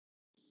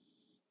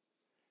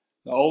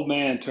The old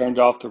man turned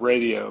off the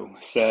radio,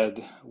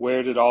 said,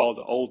 "Where did all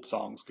the old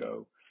songs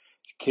go?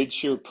 Kids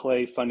sure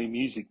play funny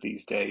music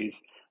these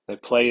days. They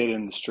play it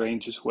in the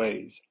strangest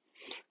ways."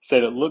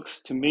 Said, "It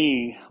looks to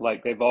me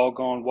like they've all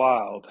gone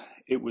wild.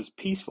 It was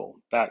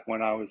peaceful back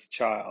when I was a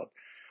child."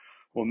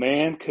 Well,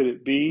 man, could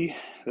it be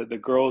that the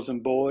girls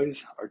and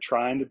boys are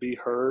trying to be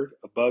heard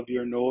above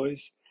your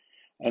noise?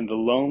 And the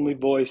lonely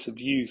voice of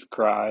youth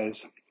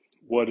cries,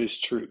 "What is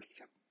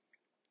truth?"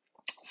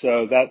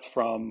 So that's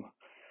from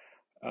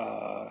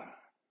uh,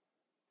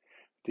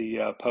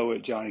 the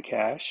poet Johnny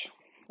Cash,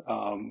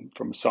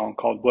 from a song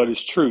called "What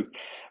Is Truth,"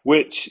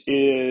 which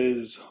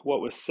is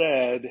what was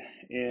said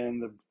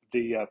in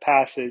the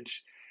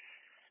passage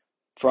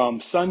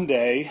from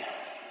Sunday,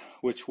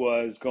 which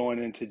was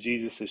going into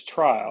Jesus's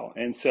trial.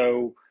 And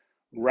so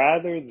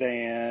rather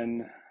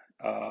than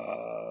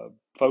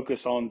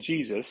focus on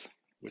Jesus,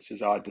 which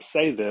is odd to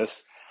say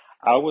this,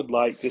 I would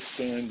like to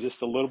spend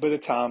just a little bit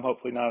of time,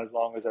 hopefully not as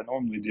long as I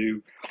normally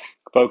do,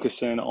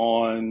 focusing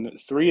on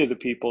three of the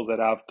people that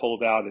I've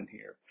pulled out in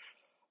here.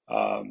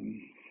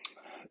 Um,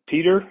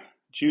 Peter,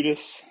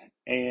 Judas,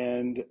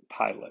 and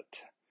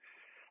Pilate.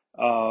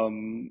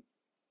 Um,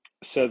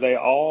 so they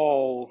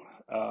all,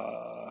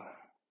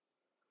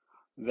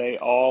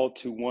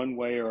 to one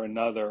way or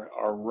another,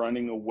 are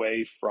running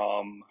away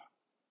from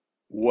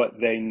what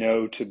they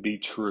know to be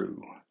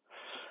true.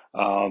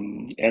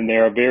 And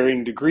there are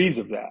varying degrees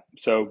of that.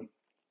 So,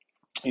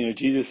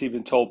 Jesus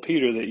even told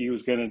Peter that he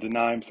was going to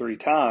deny him three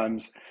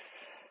times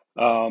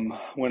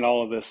when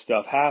all of this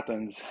stuff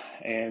happens,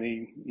 and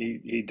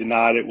he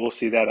denied it. We'll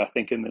see that, I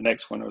think, in the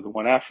next one or the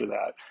one after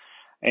that.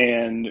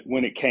 And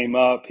when it came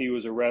up, he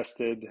was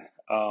arrested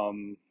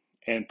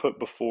and put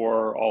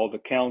before all the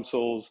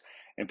councils,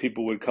 and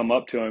people would come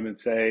up to him and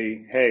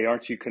say, "Hey,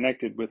 aren't you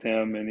connected with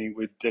him?" And he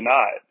would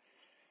deny it.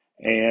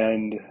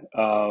 And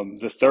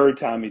the third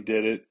time he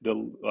did it,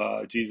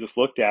 Jesus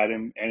looked at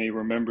him and he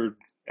remembered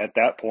at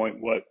that point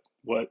what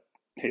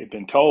he had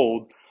been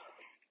told,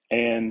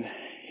 and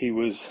he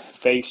was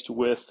faced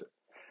with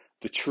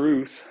the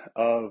truth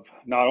of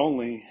not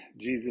only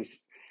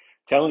Jesus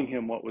telling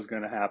him what was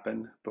going to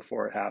happen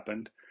before it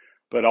happened,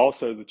 but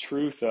also the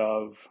truth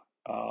of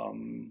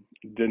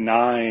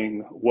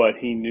denying what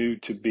he knew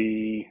to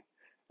be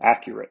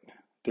accurate,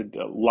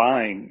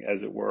 lying,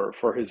 as it were,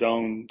 for his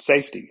own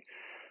safety,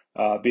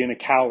 being a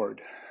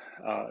coward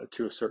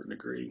to a certain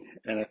degree.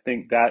 And I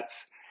think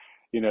that's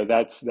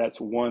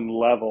one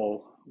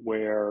level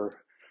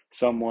where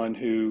someone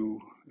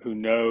who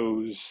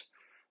knows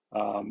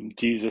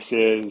Jesus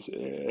is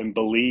and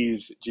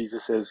believes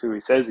Jesus is who he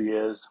says he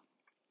is,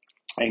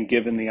 and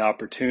given the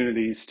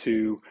opportunities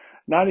to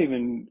not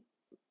even,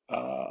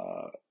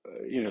 uh,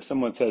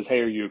 someone says, "Hey,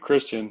 are you a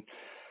Christian?"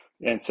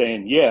 and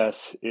saying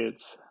yes,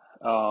 it's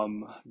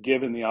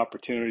given the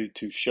opportunity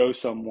to show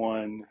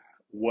someone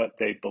what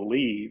they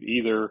believe,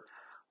 either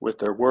with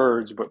their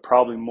words, but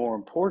probably more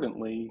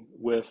importantly,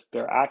 with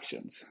their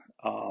actions.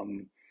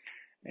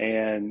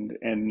 And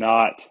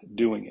not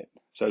doing it.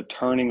 So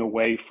turning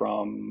away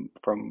from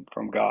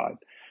God,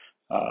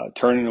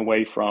 turning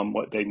away from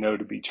what they know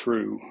to be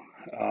true.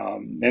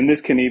 And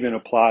this can even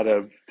apply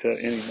to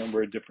any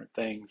number of different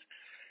things,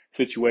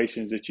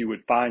 situations that you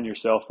would find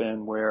yourself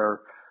in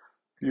where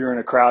you're in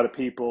a crowd of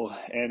people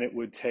and it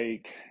would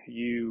take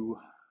you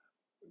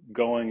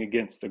going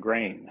against the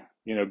grain,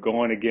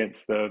 going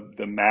against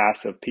the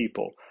mass of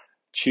people,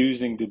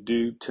 choosing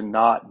to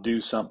not do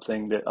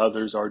something that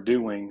others are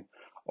doing,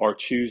 or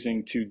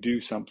choosing to do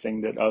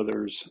something that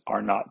others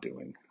are not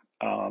doing.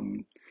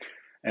 Um,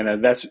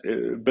 and that's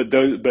but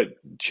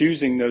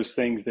choosing those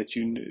things that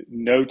you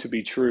know to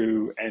be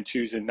true, and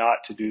choosing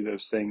not to do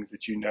those things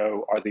that you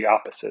know are the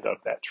opposite of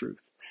that truth.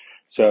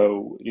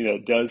 So,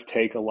 it does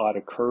take a lot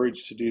of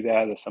courage to do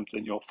that. It's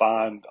something you'll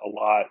find a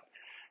lot,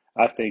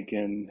 I think,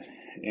 in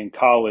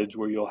college,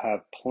 where you'll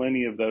have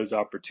plenty of those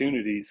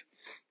opportunities,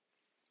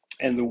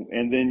 and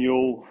then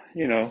you'll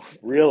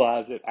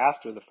realize it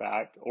after the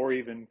fact, or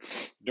even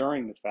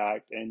during the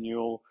fact, and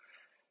you'll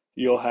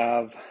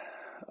have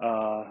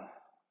uh,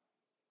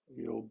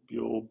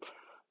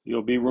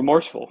 you'll be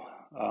remorseful.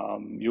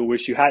 You'll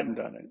wish you hadn't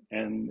done it,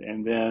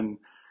 and then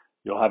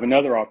you'll have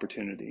another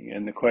opportunity,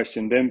 and the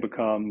question then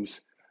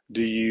becomes: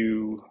 do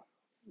you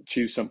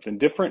choose something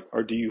different,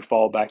 or do you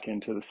fall back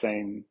into the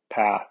same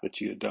path that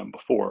you had done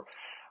before?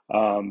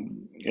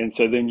 And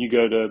so then you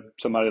go to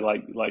somebody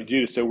like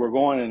Judas. So we're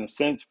going, in a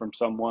sense, from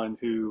someone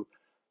who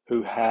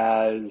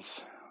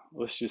has,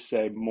 let's just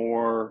say,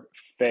 more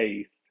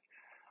faith,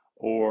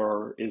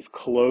 or is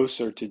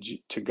closer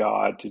to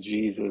God, to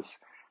Jesus,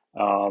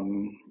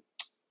 um,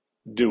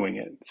 doing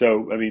it.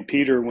 So I mean,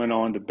 Peter went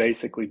on to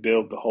basically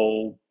build the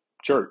whole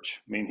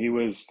church. I mean, he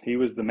was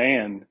the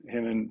man,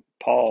 him and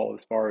Paul,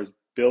 as far as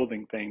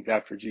building things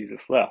after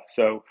Jesus left.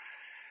 So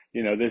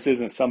this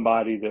isn't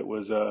somebody that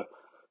was a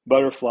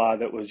butterfly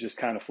that was just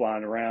kind of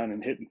flying around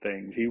and hitting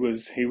things.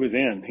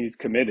 He's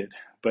committed,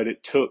 but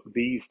it took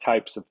these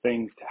types of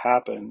things to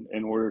happen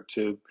in order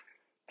to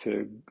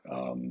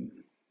um,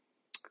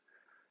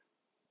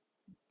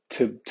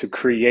 to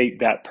create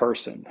that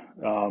person.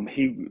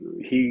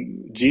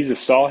 Jesus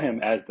saw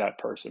him as that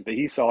person, but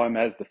he saw him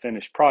as the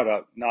finished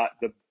product, not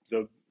the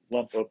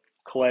lump of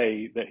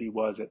clay that he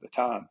was at the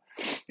time.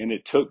 And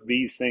it took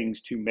these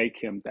things to make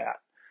him that.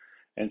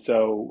 And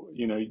so,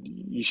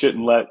 you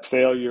shouldn't let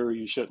failure,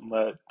 you shouldn't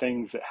let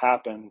things that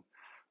happen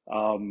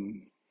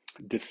um,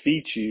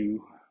 defeat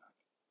you.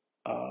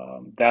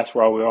 That's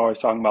why we're always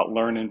talking about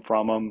learning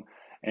from them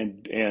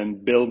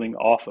and building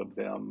off of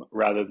them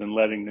rather than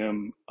letting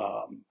them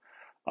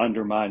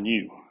undermine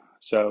you.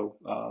 So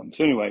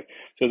anyway,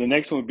 so the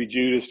next one would be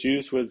Judas.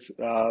 Judas was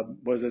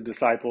a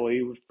disciple.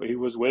 He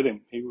was with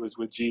him. He was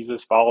with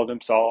Jesus, followed him,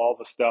 saw all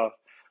the stuff,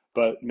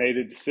 but made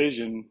a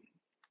decision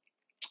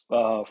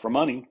for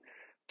money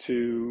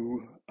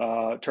to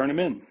turn him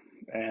in.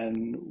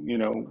 And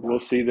we'll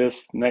see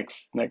this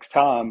next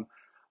time.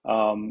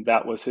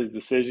 That was his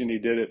decision. He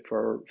did it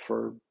for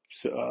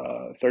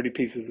 30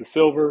 pieces of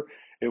silver.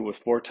 It was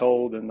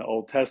foretold in the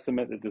Old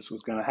Testament that this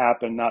was going to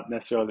happen. Not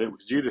necessarily that it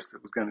was Judas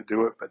that was going to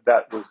do it, but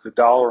that was the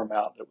dollar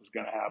amount that was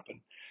going to happen.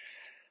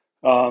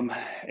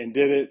 And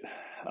did it.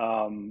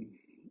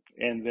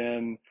 And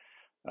then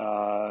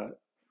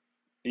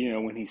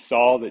when he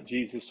saw that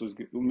Jesus was,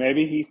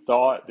 maybe he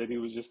thought that he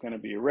was just going to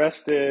be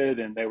arrested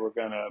and they were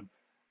going to,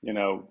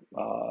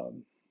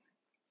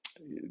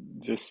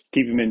 just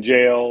keep him in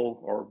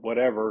jail or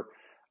whatever.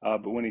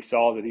 But when he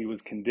saw that he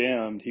was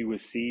condemned, he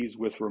was seized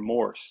with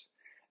remorse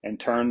and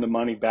turned the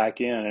money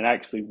back in and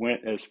actually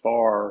went as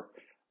far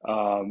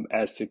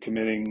as to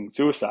committing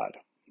suicide.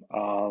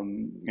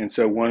 And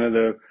so one of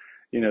the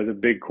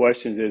big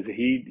questions is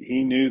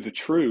he knew the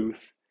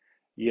truth,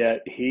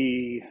 yet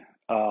he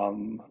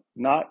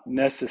not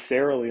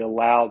necessarily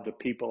allowed the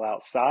people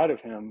outside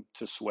of him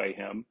to sway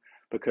him,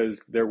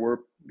 because there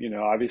were,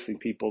 obviously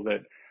people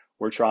that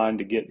were trying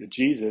to get to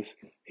Jesus.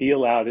 He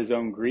allowed his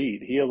own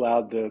greed. He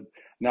allowed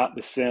not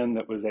the sin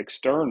that was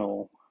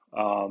external,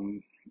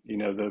 the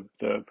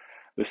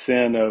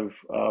sin of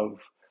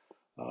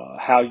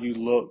how you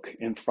look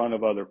in front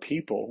of other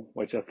people,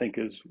 which I think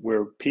is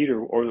where Peter,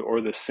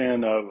 or the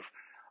sin of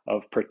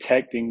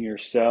protecting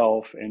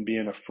yourself and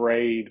being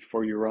afraid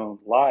for your own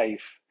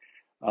life.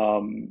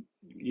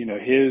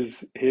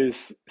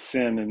 His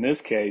sin in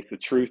this case, the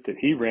truth that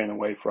he ran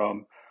away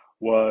from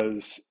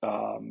was,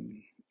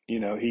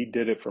 he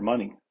did it for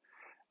money.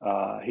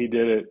 He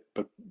did it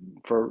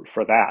for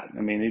that.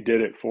 I mean, he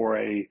did it for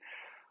a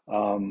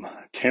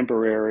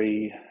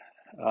temporary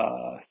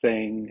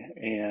thing,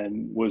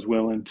 and was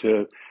willing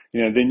to,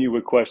 then you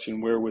would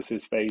question, where was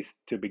his faith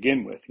to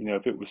begin with?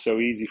 If it was so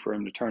easy for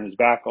him to turn his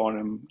back on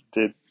him,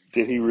 did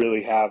he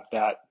really have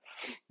that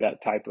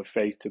type of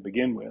faith to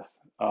begin with?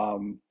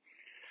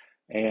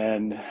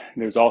 And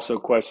there's also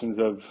questions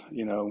of,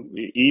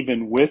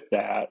 even with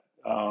that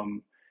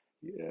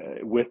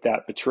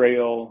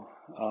betrayal,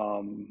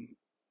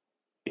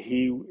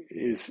 he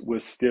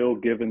was still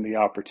given the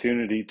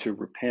opportunity to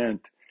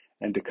repent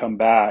and to come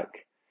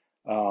back,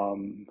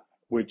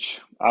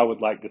 which I would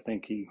like to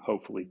think he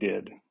hopefully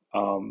did.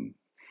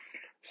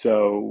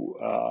 So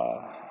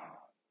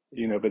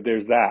but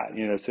there's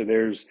that, so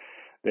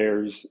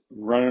there's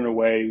running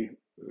away.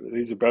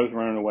 These are both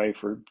running away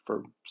for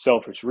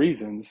selfish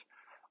reasons,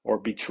 or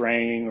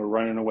betraying or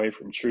running away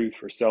from truth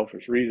for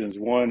selfish reasons.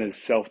 One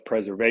is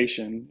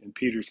self-preservation in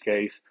Peter's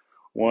case.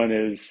 One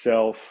is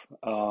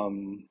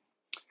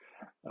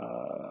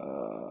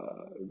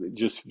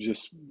just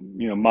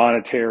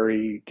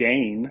monetary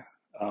gain.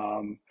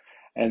 And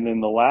then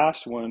the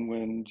last one,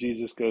 when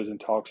Jesus goes and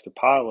talks to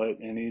Pilate,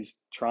 and he's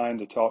trying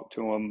to talk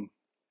to him,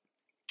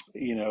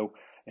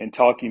 and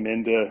talk him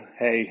into,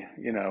 hey,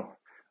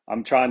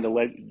 I'm trying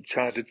to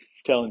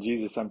telling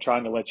Jesus, I'm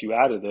trying to let you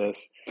out of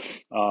this.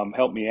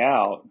 Help me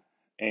out.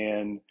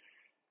 And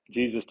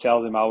Jesus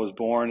tells him, I was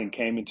born and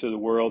came into the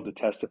world to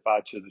testify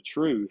to the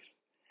truth.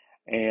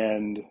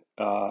 And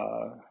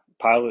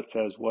Pilate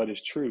says, what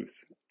is truth?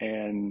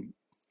 And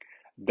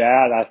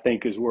that, I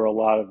think, is where a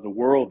lot of the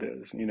world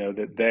is,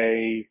 that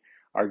they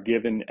are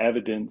given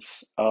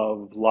evidence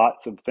of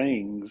lots of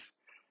things,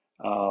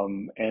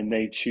 and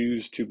they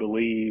choose to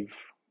believe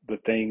the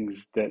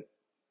things that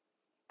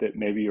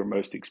maybe are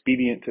most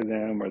expedient to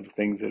them, or the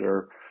things that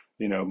are,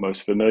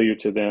 most familiar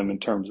to them in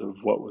terms of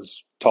what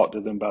was taught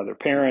to them by their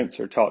parents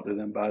or taught to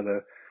them by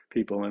the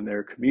people in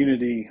their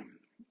community.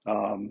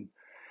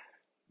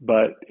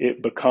 But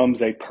it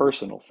becomes a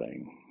personal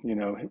thing.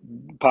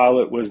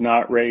 Pilate was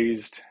not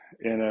raised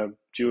in a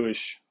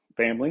Jewish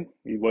family.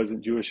 He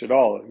wasn't Jewish at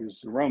all. He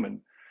was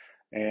Roman,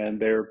 and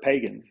they're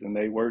pagans, and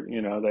they were,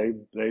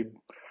 they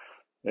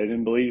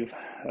didn't believe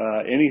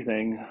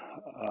anything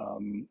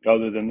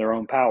other than their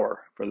own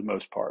power for the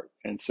most part.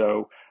 And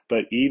so,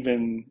 but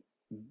even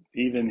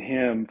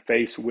him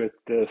faced with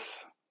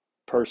this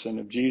person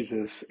of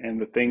Jesus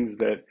and the things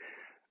that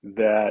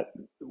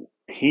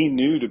he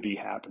knew to be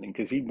happening,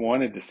 because he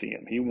wanted to see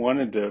him. He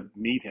wanted to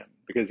meet him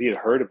because he had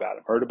heard about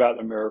him, heard about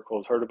the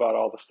miracles, heard about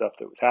all the stuff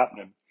that was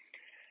happening.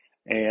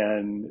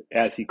 And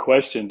as he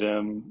questioned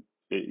him,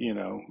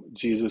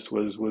 Jesus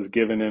was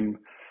giving him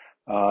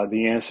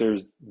the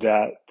answers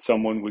that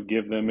someone would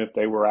give them if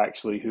they were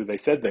actually who they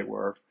said they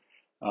were.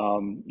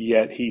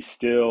 Yet he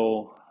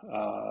still,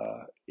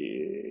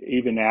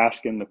 even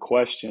asking the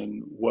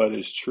question, what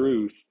is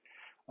truth?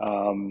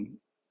 Um,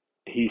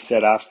 he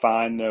said, I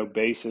find no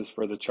basis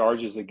for the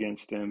charges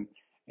against him,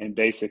 and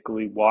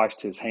basically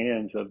washed his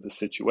hands of the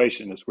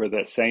situation. Is where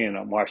that's saying,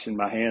 I'm washing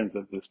my hands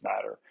of this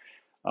matter.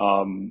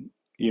 Um,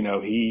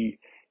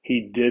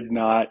 he did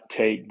not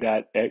take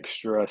that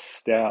extra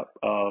step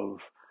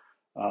of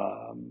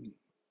um,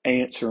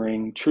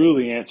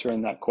 truly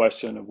answering that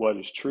question of what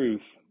is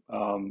truth,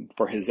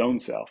 for his own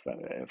self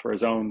and for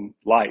his own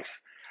life.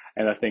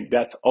 And I think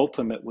that's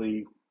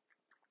ultimately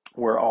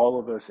where all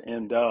of us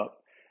end up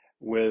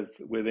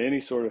with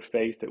any sort of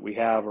faith that we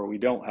have or we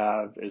don't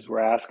have, is we're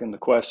asking the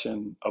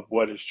question of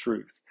what is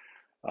truth.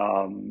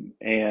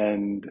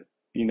 And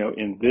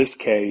in this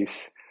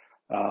case,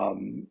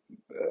 um,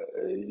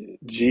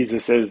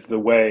 Jesus is the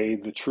way,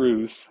 the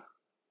truth,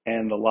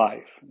 and the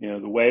life.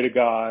 The way to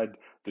God,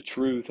 the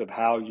truth of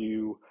how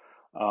you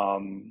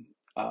um,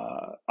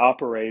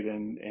 operate,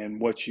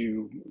 and what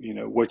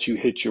you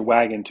hitch your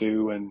wagon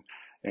to,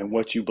 and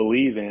what you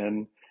believe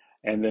in,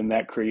 and then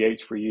that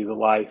creates for you the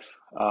life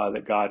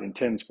that God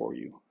intends for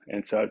you.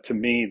 And so, to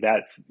me,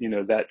 that's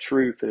that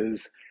truth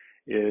is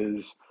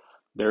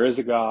there is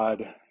a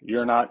God.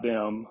 You're not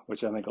them,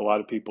 which I think a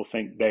lot of people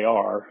think they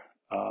are.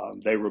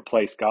 They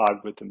replace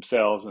God with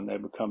themselves, and they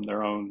become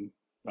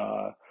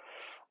Uh,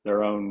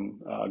 their own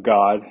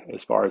God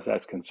as far as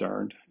that's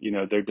concerned.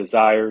 Their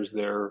desires,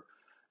 their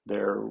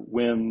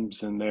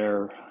whims, and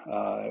their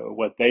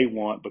what they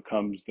want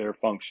becomes their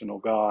functional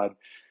God.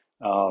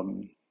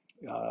 Um,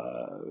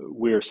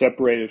 we're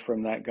separated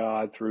from that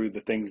God through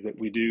the things that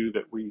we do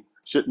that we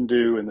shouldn't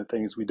do, and the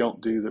things we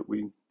don't do that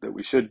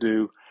we should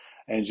do.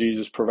 And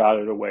Jesus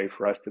provided a way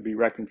for us to be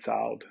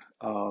reconciled,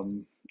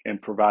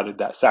 and provided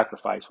that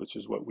sacrifice, which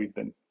is what we've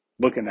been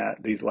looking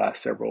at these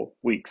last several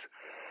weeks.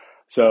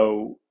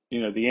 So,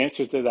 the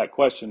answer to that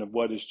question of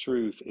what is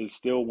truth is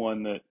still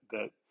one that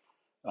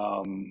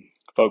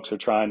folks are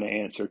trying to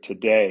answer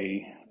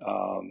today,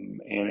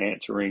 and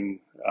answering,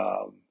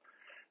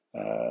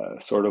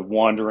 sort of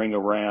wandering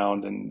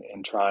around,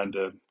 and trying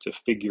to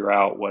figure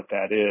out what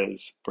that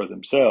is for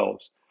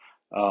themselves.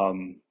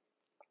 Um,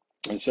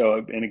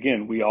 and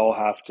again, we all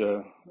have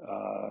to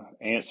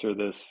answer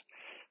this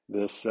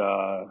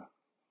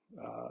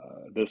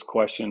this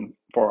question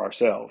for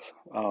ourselves.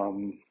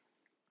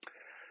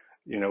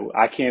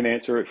 I can't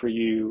answer it for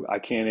you.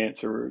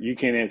 You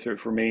can't answer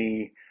it for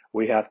me.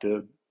 We have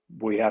to,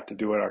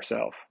 do it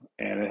ourselves.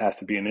 And it has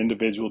to be an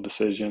individual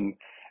decision,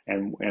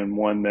 and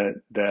one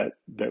that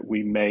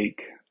we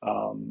make,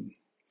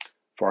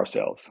 for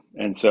ourselves.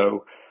 And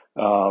so,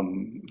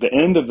 the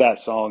end of that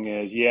song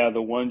is, yeah,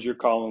 the ones you're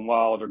calling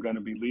wild are going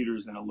to be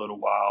leaders in a little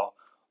while.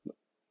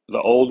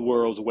 The old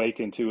world's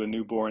waking to a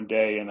newborn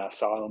day, and I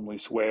solemnly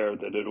swear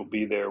that it'll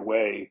be their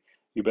way.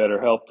 You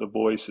better help the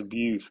voice of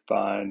youth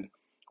find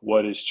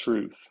what is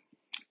truth.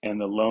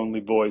 And the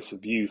lonely voice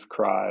of youth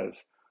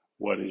cries,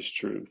 what is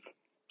truth?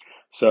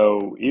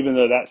 So even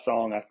though that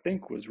song, I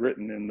think, was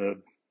written in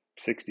the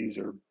 60s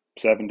or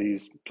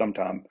 70s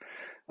sometime,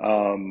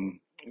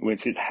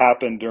 which it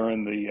happened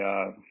during the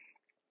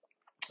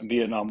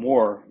Vietnam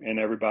War, and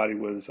everybody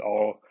was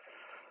all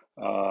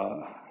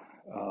uh,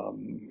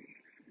 um,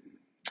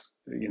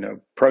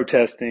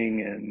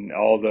 protesting, and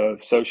all the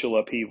social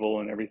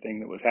upheaval and everything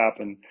that was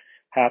happening,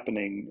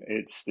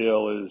 it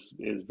still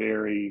is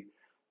very,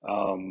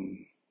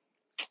 um,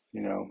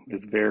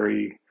 it's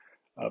very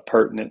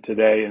pertinent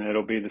today, and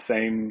it'll be the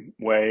same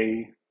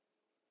way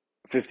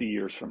 50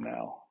 years from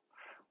now,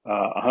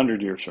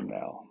 100 years from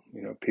now.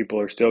 People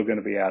are still going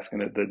to be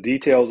asking it. The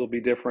details will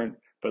be different,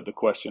 but the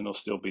question will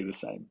still be the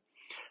same.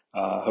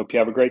 Hope you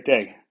have a great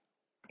day.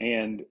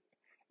 And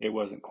it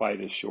wasn't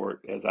quite as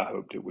short as I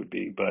hoped it would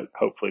be, but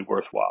hopefully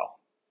worthwhile.